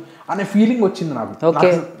కనపడినప్పుడు అనే ఫీలింగ్ వచ్చింది నాకు.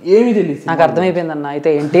 ఏమీ తెలియదు, నాకు అర్థమైపోయింది అన్న.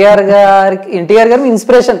 అయితే ఎన్టీఆర్ గారు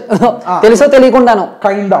ఇన్స్పిరేషన్ తెలుసో తెలియకుండాను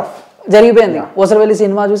కైండ్ ఆఫ్ జరిగిపోయింది. ఊసరవెల్లి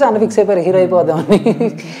సినిమా చూసి అన్న ఫిక్స్ అయిపోయారు హీరో అయిపోదామని.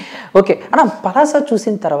 ఓకే అన్న, పలాస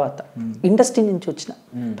చూసిన తర్వాత ఇండస్ట్రీ నుంచి వచ్చిన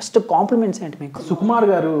ఫస్ట్ కాంప్లిమెంట్స్ ఏంటి మీకు? సుకుమార్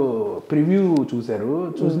గారు ప్రివ్యూ చూశారు,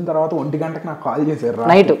 చూసిన తర్వాత 1 గంటకి నాకు కాల్ చేశారు.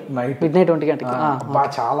 నైట్ 1 గంటకి.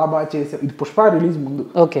 చాలా బాగా చేసావు, ఇది పుష్ప రిలీజ్ ముందు.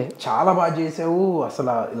 ఓకే, చాలా బాగా చేసావు,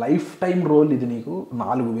 అసలు లైఫ్ టైం రోల్ ఇది, నీకు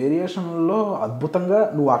 4 వేరియేషన్లలో అద్భుతంగా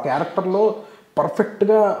నువ్వు ఆ క్యారెక్టర్లో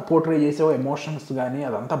పర్ఫెక్ట్గా పోర్ట్రే చేసావు, ఎమోషన్స్ కానీ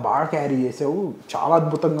అదంతా బాగా క్యారీ చేసావు, చాలా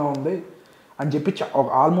అద్భుతంగా ఉంది అని చెప్పి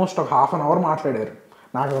ఆల్మోస్ట్ ఒక హాఫ్ అన్ అవర్ మాట్లాడారు.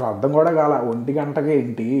 నాకు అసలు అర్థం కూడా కాల, 1 గంటకే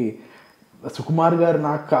ఏంటి సుకుమార్ గారు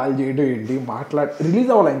నాకు కాల్ చేయడం ఏంటి, రిలీజ్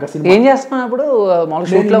అవ్వాలి ఇంకా సినిమా. ఏం చేస్తున్నప్పుడు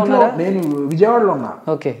నేను విజయవాడలో ఉన్నా.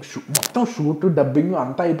 ఓకే, మొత్తం షూట్ డబ్బింగ్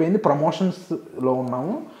అంతా అయిపోయింది, ప్రమోషన్స్లో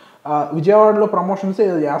ఉన్నాము. విజయవాడలో ప్రమోషన్స్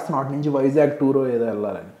ఏదో చేస్తున్నాం, అటు నుంచి వైజాగ్ టూర్ ఏదో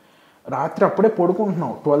వెళ్ళాలని. రాత్రి అప్పుడే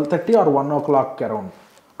పడుకుంటున్నాం, 12:30 ఆర్ 1 o'clock అరౌండ్.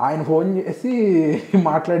 ఆయన ఫోన్ చేసి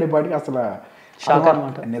మాట్లాడేపాటికి అసలు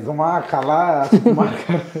నిజమా కళ,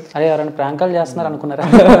 అదే ఎవరైనా ప్రాంకాలు చేస్తున్నారు అనుకున్నారా?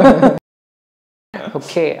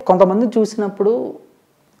 ఓకే, కొంతమంది చూసినప్పుడు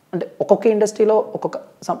అంటే ఒక్కొక్క ఇండస్ట్రీలో ఒక్కొక్క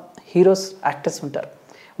హీరోస్ యాక్టర్స్ ఉంటారు,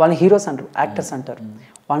 వాళ్ళని హీరోస్ అంటారు, యాక్టర్స్ అంటారు.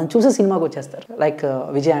 వాళ్ళని చూసి సినిమాకి వచ్చేస్తారు. లైక్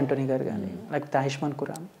విజయ్ ఆంటోనీ గారు కానీ, లైక్ ఆయుష్మాన్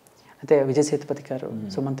ఖురానా, అయితే విజయ్ సేతుపతి గారు,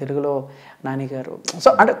 సో మన తెలుగులో నాని గారు. సో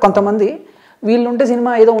అంటే కొంతమంది వీళ్ళు ఉంటే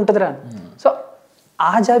సినిమా ఏదో ఉంటుందిరా. సో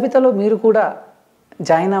ఆ జాబితాలో మీరు కూడా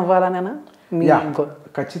జాయిన్ అవ్వాలనేనా?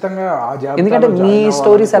 ఖచ్చితంగా. ఎందుకంటే మీ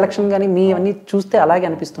స్టోరీ సెలక్షన్ కానీ మీ అన్నీ చూస్తే అలాగే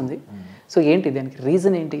అనిపిస్తుంది. సో ఏంటి దానికి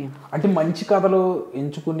రీజన్ ఏంటి? అంటే మంచి కథలు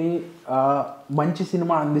ఎంచుకుని మంచి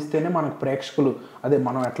సినిమా అందిస్తేనే మనకు ప్రేక్షకులు, అదే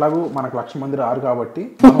మనం ఎట్లాగూ మనకు 1,00,000 మంది రారు కాబట్టి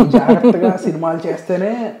మనం జాగ్రత్తగా సినిమాలు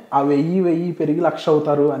చేస్తేనే ఆ 1000 పెరిగి 1,00,000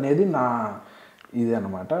 అవుతారు అనేది నా ఇది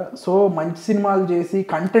అనమాట. సో మంచి సినిమాలు చేసి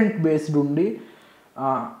కంటెంట్ బేస్డ్ ఉండి,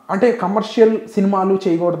 అంటే కమర్షియల్ సినిమాలు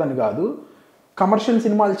చేయకూడదని కాదు, కమర్షియల్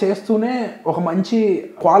సినిమాలు చేస్తూనే ఒక మంచి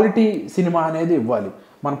క్వాలిటీ సినిమా అనేది ఇవ్వాలి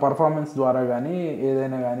మన పర్ఫార్మెన్స్ ద్వారా కానీ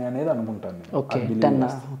ఏదైనా కానీ అనేది అనుకుంటాను. ఓకే,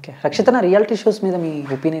 రక్షిత్ అన్న, రియాలిటీ షోస్ మీద మీ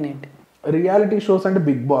ఒపీనియన్ ఏంటి? రియాలిటీ షోస్ అంటే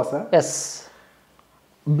big boss. Yes,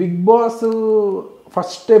 big boss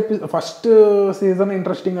first season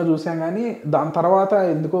ఇంట్రెస్టింగ్గా చూసాం, కానీ దాని తర్వాత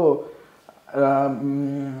ఎందుకో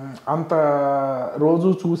అంత రోజు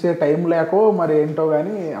చూసే టైం లేకో మరి ఏంటో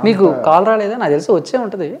కానీ. మీకు కాల్ రాలేదా? నాకు తెలిసి వచ్చే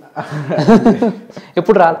ఉంటుంది.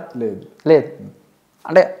 ఎప్పుడు రాలేదు? లేదు.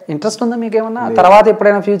 అంటే ఇంట్రెస్ట్ ఉందా మీకు ఏమన్నా? తర్వాత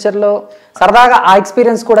ఎప్పుడైనా ఫ్యూచర్లో సరదాగా ఆ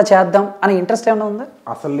ఎక్స్పీరియన్స్ కూడా చేద్దాం అని ఇంట్రెస్ట్ ఏమైనా ఉందా?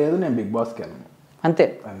 అసలు లేదు, నేను బిగ్ బాస్కి వెళ్ళను. అంతే.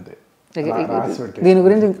 దీని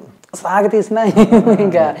గురించి సాగ తీసినా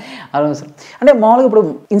ఇంకా అనవసరం. అంటే మామూలుగా ఇప్పుడు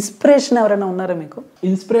ఇన్స్పిరేషన్ ఎవరైనా ఉన్నారా మీకు?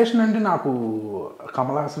 ఇన్స్పిరేషన్ అంటే నాకు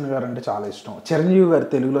కమల్ హాసన్ గారు అంటే చాలా ఇష్టం. చిరంజీవి గారు,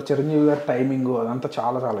 తెలుగులో చిరంజీవి గారి టైమింగ్ అదంతా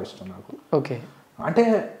చాలా చాలా ఇష్టం నాకు. ఓకే, అంటే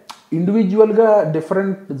ఇండివిజువల్గా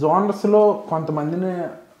డిఫరెంట్ జోనర్స్లో కొంతమందిని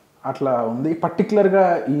అట్లా ఉంది, పర్టికులర్గా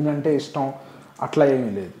ఈయనంటే ఇష్టం అట్లా ఏమీ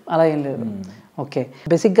లేదు. అలా ఏం లేదు. ఓకే,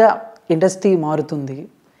 బేసిక్గా ఇండస్ట్రీ మారుతుంది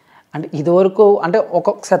అంటే ఇదివరకు అంటే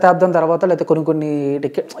ఒక్కొక్క శతాబ్దం తర్వాత లేకపోతే కొన్ని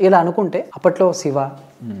ఇలా అనుకుంటే అప్పట్లో శివ,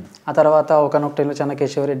 ఆ తర్వాత ఒకనొక టైంలో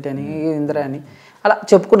చెన్నకేశవరెడ్డి అని, ఇంద్ర అని అలా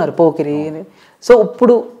చెప్పుకున్నారు, పోకిరి. సో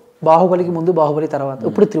ఇప్పుడు బాహుబలికి ముందు బాహుబలి తర్వాత,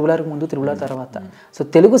 ఇప్పుడు త్రిబులర్కి ముందు త్రిబులర్ తర్వాత. సో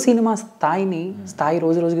తెలుగు సినిమా స్థాయి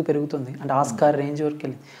రోజు రోజుకి పెరుగుతుంది, అంటే ఆస్కార్ రేంజ్ వరకు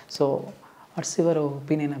వెళ్ళింది. So what's your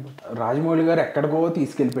opinion about? Rajamouli గారు ఎక్కడికో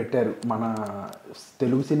తీసుకెళ్ళి పెట్టారు మన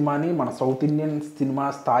తెలుగు సినిమాని, మన సౌత్ ఇండియన్ సినిమా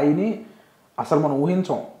స్థాయిని అసలు మనం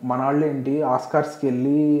ఊహించాం. మన వాళ్ళు ఏంటి ఆస్కార్స్కి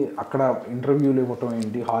వెళ్ళి అక్కడ ఇంటర్వ్యూలు ఇవ్వటం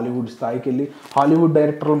ఏంటి, హాలీవుడ్ స్థాయికి వెళ్ళి హాలీవుడ్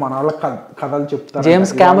డైరెక్టర్లు మన వాళ్ళ కథలు చెప్తారు.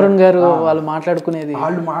 జేమ్స్ కెమెరన్ గారు వాళ్ళు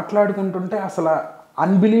మాట్లాడుకుంటుంటే అసలు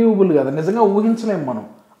అన్బిలీవబుల్ కదా, నిజంగా ఊహించలేము మనం.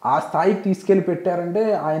 ఆ స్థాయికి తీసుకెళ్ళి పెట్టారంటే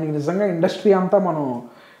ఆయనకి నిజంగా ఇండస్ట్రీ అంతా మనం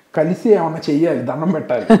కలిసి ఏమన్నా చెయ్యాలి, దండం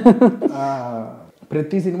పెట్టాలి.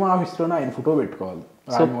 ప్రతి సినిమా ఆఫీస్లోనే ఆయన ఫోటో పెట్టుకోవాలి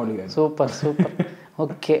రాజమౌళి గారు. సూపర్.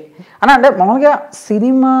 ఓకే అన్న, అంటే మామూలుగా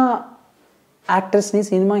సినిమా యాక్టర్స్ని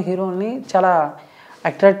సినిమా హీరోల్ని చాలా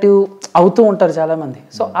అట్రాక్టివ్ అవుతూ ఉంటారు చాలామంది.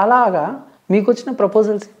 సో అలాగా మీకు వచ్చిన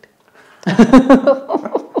ప్రపోజల్స్ ఏంటి?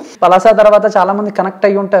 పలాసా తర్వాత చాలామంది కనెక్ట్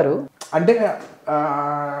అయ్యి ఉంటారు. అంటే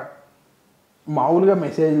మామూలుగా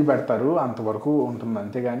మెసేజ్లు పెడతారు, అంతవరకు ఉంటుంది,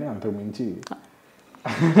 అంతేగాని అంతకు మించి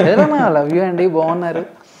లవ్ యూ అండి, బాగున్నారు,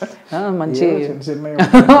 మంచి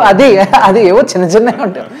అది అది ఏవో చిన్న చిన్నవి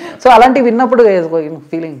ఉంటాయి. సో అలాంటివి విన్నప్పుడు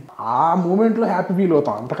ఫీలింగ్ ఆ మూమెంట్లో హ్యాపీ ఫీల్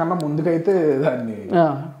అవుతాం. అంతకన్నా ముందుకైతే దాన్ని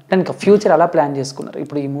ఇంకా ఫ్యూచర్ అలా ప్లాన్ చేసుకున్నారు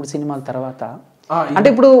ఇప్పుడు ఈ 3 సినిమాల తర్వాత? అంటే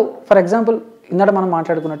ఇప్పుడు ఫర్ ఎగ్జాంపుల్ ఇందాక మనం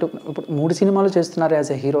మాట్లాడుకున్నట్టు ఇప్పుడు 3 సినిమాలు చేస్తున్నారు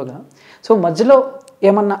యాజ్ ఎ హీరోగా. సో మధ్యలో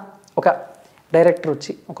ఏమన్నా ఒక డైరెక్టర్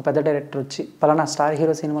వచ్చి, ఒక పెద్ద డైరెక్టర్ వచ్చి పలానా స్టార్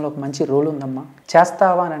హీరో సినిమాలో ఒక మంచి రోల్ ఉందమ్మా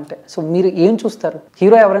చేస్తావా అని అంటే, సో మీరు ఏం చూస్తారు?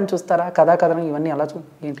 హీరో ఎవరైనా చూస్తారా, కథనం ఇవన్నీ అలా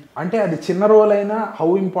ఏంటి? అంటే అది చిన్న రోల్ అయినా హౌ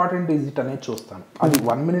ఇంపార్టెంట్ ఈజ్ ఇట్ అనేది చూస్తాను. అది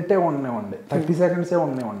 1 minute ఉండేవండి, 30 seconds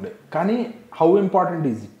ఉండేవండి, కానీ హౌ ఇంపార్టెంట్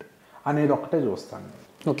ఈజ్ ఇట్ అనేది ఒక్కటే చూస్తాను.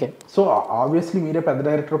 ఓకే. సో ఆబ్వియస్లీ మీరే పెద్ద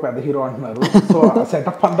డైరెక్టర్ పెద్ద హీరో అంటున్నారు, సో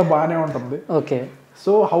సెటప్ అంతా బాగానే ఉంటుంది. Okay.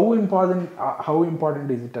 So how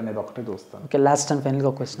important is it అనేది ఒకటే చూస్తాను. ఓకే. లాస్ట్ అండ్ ఫైనల్గా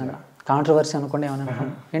ఒక క్వశ్చన్ అన్న, కాంట్రవర్సీ అనుకోండి ఏమన్నా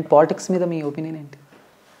ఏంటి, పాలిటిక్స్ మీద మీ ఒపీనియన్ ఏంటి?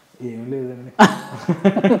 ఏం లేదండి.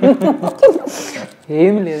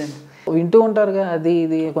 ఏమి లేదండి, వింటూ ఉంటారుగా అది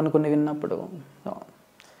ఇది కొన్ని విన్నప్పుడు.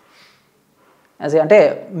 అంటే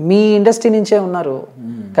మీ ఇండస్ట్రీ నుంచే ఉన్నారు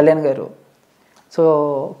కళ్యాణ్ గారు, సో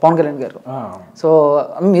పవన్ కళ్యాణ్ గారు, సో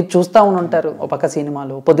మీరు చూస్తూ ఉంటారు ఒక పక్క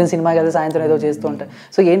సినిమాలు, పొద్దున్న సినిమా కదా సాయంత్రం ఏదో చేస్తూ ఉంటారు.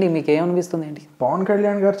 సో ఏంటి మీకు ఏమనిపిస్తుంది ఏంటి? పవన్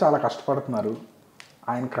కళ్యాణ్ గారు చాలా కష్టపడుతున్నారు,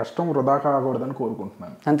 ఆయన కష్టం వృధా కాకూడదని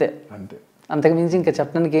కోరుకుంటున్నాను. అంతే అంతే, అంతకు మించి ఇంకా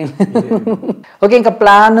చెప్పడానికి ఏం. ఓకే, ఇంకా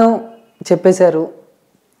ప్లాన్ చెప్పేశారు,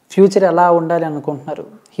 ఫ్యూచర్ ఎలా ఉండాలి అనుకుంటున్నారు?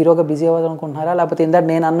 హీరోగా బిజీ అవ్వాలనుకుంటున్నారా, లేకపోతే ఇందాక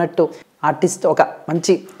నేను అన్నట్టు ఆర్టిస్ట్ ఒక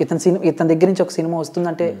మంచి ఇతని దగ్గర నుంచి ఒక సినిమా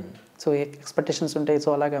వస్తుందంటే సో ఎక్స్పెక్టేషన్స్ ఉంటాయి, సో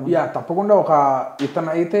అలాగా? తప్పకుండా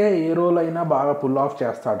ఇతనైతే ఏ రోల్ అయినా బాగా పుల్ ఆఫ్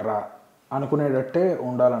చేస్తాడ్రా అనుకునేటట్టే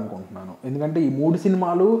ఉండాలనుకుంటున్నాను. ఎందుకంటే ఈ 3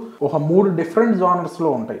 సినిమాలు ఒక 3 డిఫరెంట్ జానర్స్లో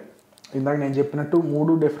ఉంటాయి. ఇందాక నేను చెప్పినట్టు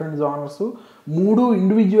 3 డిఫరెంట్ జానర్స్, 3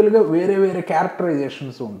 ఇండివిజువల్గా వేరే వేరే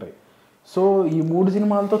క్యారెక్టరైజేషన్స్ ఉంటాయి. సో ఈ 3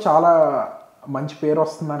 సినిమాలతో చాలా మంచి పేరు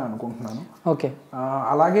వస్తుందని అనుకుంటున్నాను. ఓకే.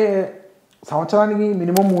 అలాగే సంవత్సరానికి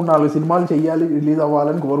మినిమం 3-4 సినిమాలు చెయ్యాలి, రిలీజ్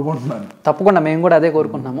అవ్వాలని కోరుకుంటున్నాను. తప్పకుండా మేము కూడా అదే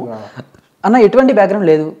కోరుకుంటున్నాము. అన్న ఎటువంటి బ్యాక్గ్రౌండ్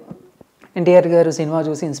లేదు, ఎన్టీఆర్ గారు సినిమా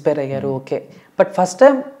చూసి ఇన్స్పైర్ అయ్యారు, ఓకే. బట్ ఫస్ట్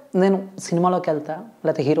టైం నేను సినిమాలోకి వెళ్తా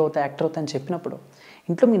లేకపోతే హీరో అవుతా, యాక్టర్ అవుతా అని చెప్పినప్పుడు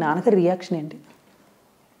ఇంట్లో మీ నాన్నగారి రియాక్షన్ ఏంటి?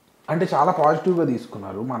 అంటే చాలా పాజిటివ్గా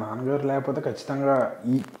తీసుకున్నారు. మా నాన్నగారు లేకపోతే ఖచ్చితంగా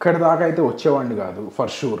ఇక్కడి దాకా అయితే వచ్చేవాడిని కాదు,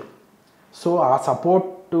 ఫర్ షూర్. సో ఆ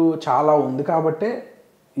సపోర్ట్ చాలా ఉంది కాబట్టే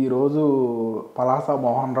ఈరోజు పలాస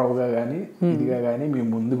మోహన్ రావుగా కానీ ఇదిగా కానీ మీ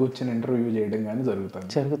ముందుకు వచ్చిన ఇంటర్వ్యూ చేయడం కానీ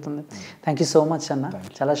జరుగుతుంది. థ్యాంక్ యూ సో మచ్ అన్న,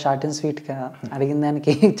 చాలా షార్ట్ అండ్ స్వీట్గా అడిగిన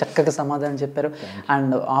దానికి చక్కగా సమాధానం చెప్పారు.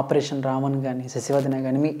 అండ్ ఆపరేషన్ రావణ్ కానీ శశివదన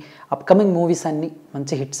కానీ మీ అప్కమింగ్ మూవీస్ అన్నీ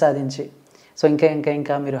మంచి హిట్ సాధించి సో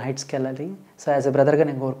ఇంకా మీరు హైట్స్కి వెళ్ళాలి. సో యాజ్ ఎ బ్రదర్గా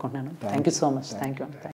నేను కోరుకుంటున్నాను. Thank you so much. Thank you.